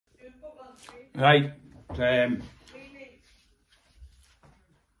Right,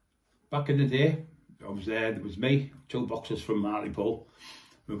 back in the day, I was there was me, 2 boxers from Martypool.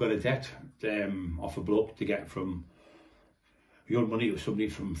 We got a debt off a bloke to get from, we owed money to somebody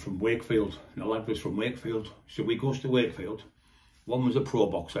from Wakefield, and the lad was from Wakefield. So we goes to Wakefield. One was a pro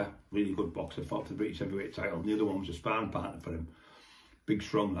boxer, really good boxer, fought for the British heavyweight title, and the other one was a sparring partner for him. Big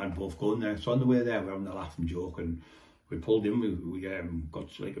strong lad, both going there. So on the way there, we're having a laugh and joke, and we pulled in, we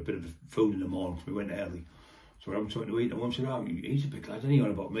got like a bit of food in the morning, so we went early. So we're having something to eat, and one said, oh, he's a big lad, isn't he,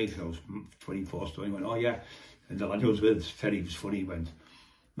 on about me? So I was 24 stone, he went, oh yeah. And the lad who was with us, Terry, was funny, he went,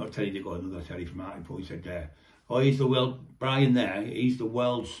 not Terry, they got another Terry from Martypool, he said, oh, he's the world, Brian there, he's the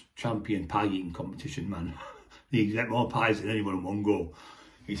world's champion pie eating competition man. He can get more pies than anyone in one go.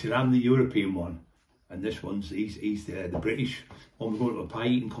 He said, I'm the European one, and this one's, he's the British one. We're going to a pie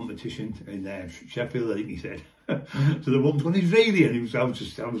eating competition in Sheffield, I think he said. So the woman's going, he's really, and I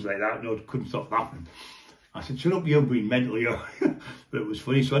was like that, no, couldn't stop laughing. I said, shut up, you're being mental, you. But it was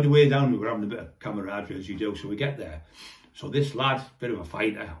funny. So on the way down, we were having a bit of camaraderie, as you do. So we get there. So this lad, bit of a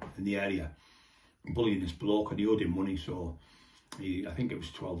fighter in the area, bullying this bloke, and he owed him money. So I think it was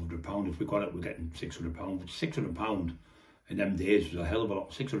 £1,200. If we got it, we're getting £600. But £600 in them days was a hell of a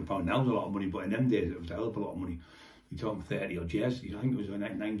lot. £600 now is a lot of money, but in them days it was a hell of a lot of money. You're talking 30 odd years. I think it was in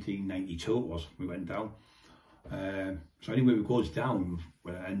 1992 it was, we went down. So anyway, we goes down,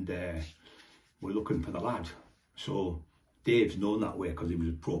 and we're looking for the lad. So Dave's known that way because he was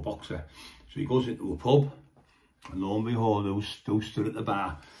a pro boxer. So he goes into a pub, and lo and behold, those stood at the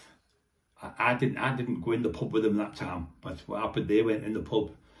bar. I didn't go in the pub with them that time, but what happened, they went in the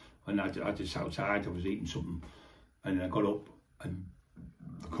pub, and I just outside, I was eating something, and I got up and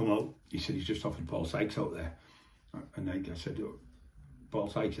I come out. He said he's just offered Paul Sykes out there, and I said, oh, Paul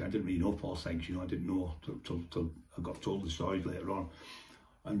Sykes, I didn't really know Paul Sykes, you know, I didn't know till I got told the stories later on.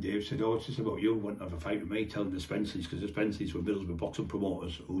 And Dave said, oh, it's just about you wanting to have a fight with me, telling the Spencers, because the Spencers were Middlesbrough boxing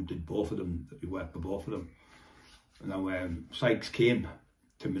promoters who did both of them, who worked for both of them. And now Sykes came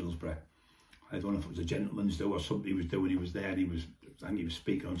to Middlesbrough. I don't know if it was a gentleman's do or something he was doing. He was there, and I think he was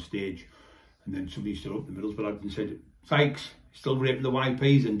speaking on stage. And then somebody stood up in Middlesbrough and said, Sykes, still raping the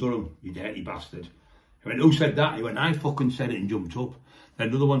YPs in Durham, you dirty bastard. He went, who said that? He went, I fucking said it, and jumped up. Then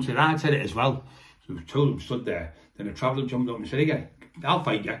another one said, I said it as well. So two of them stood there. Then a traveller jumped up and said, yeah, I'll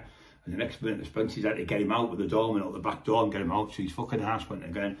fight you. And the next minute, the Spencers had to get him out with the doorman out the back door and get him out. So his fucking ass went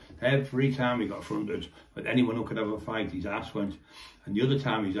again. Every time he got fronted with anyone who could have a fight, his ass went. And the other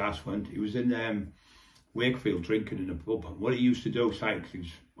time his ass went, he was in Wakefield drinking in a pub. And what he used to do, Sykes, he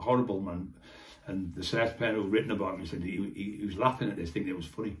was a horrible man. And the search pen who written about him said he was laughing at this thing, it was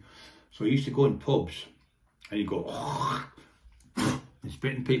funny. So he used to go in pubs and he'd go, and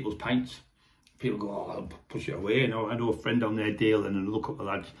spit in people's pints. People go, oh, I'll push it away. You know, I know a friend down there, Dale, and another couple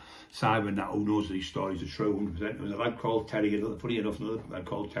of lads, Simon, that who knows these stories are true 100%. There was a lad called Terry, funny enough, another lad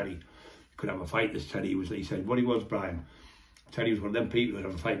called Terry. Could have a fight, this Terry. He said, what he was, Brian, Terry was one of them people who'd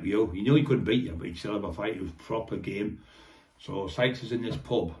have a fight with you. He knew he couldn't beat you, but he'd still have a fight. It was a proper game. So Sykes is in this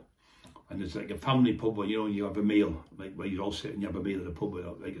pub, and it's like a family pub where, you know, you have a meal, like where you're all sitting, you have a meal at a pub,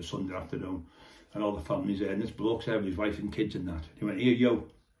 like a Sunday afternoon, and all the family's there, and this bloke's there with his wife and kids and that. He went, here, yo,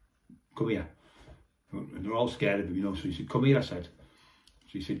 come here. And they're all scared of him, you know, so he said, come here, I said.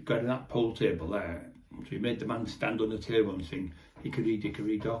 So he said, get in that pool table there. So he made the man stand on the table and sing, hickory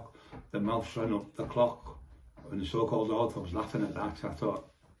dock. The mouse ran up the clock. And the so-called author was laughing at that. I thought,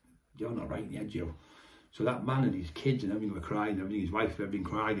 you're not right in the head, Joe. So that man and his kids and everything were crying, everything, his wife had been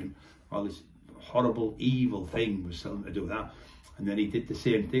crying, and all this horrible, evil thing was telling him to do that. And then he did the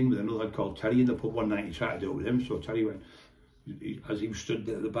same thing with another lad called Terry in the pub one night. He tried to do it with him. So Terry went, as he was stood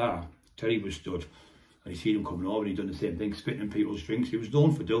at the bar, Terry was stood. And he seen him coming over and he'd done the same thing, spitting in people's drinks. He was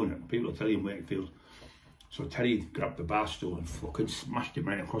known for doing it. People will tell you in Wakefield. So Terry grabbed the bar stool and fucking smashed him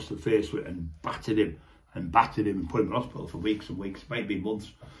right across the face with it and battered him and put him in hospital for weeks and weeks, maybe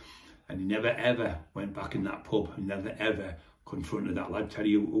months. And he never ever went back in that pub. He never ever confronted that lad,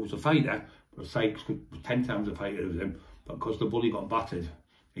 Terry, who was a fighter, but Sykes was 10 times a fighter with him. But because the bully got battered,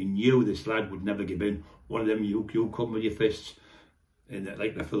 he knew this lad would never give in. One of them, you come with your fists, in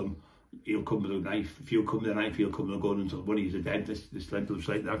like the film. He'll come with a knife. If you come with a knife, he'll come with a gun until one of you are dead. This length was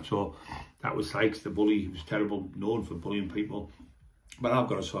like that. So that was Sykes, the bully. He was terrible, known for bullying people. But I've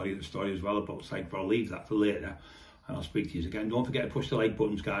got a story as well about Sykes, but I'll leave that for later. And I'll speak to you again. Don't forget to push the like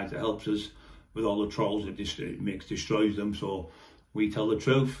buttons, guys. It helps us with all the trolls. It destroys them. So we tell the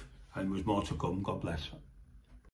truth, and there's more to come. God bless.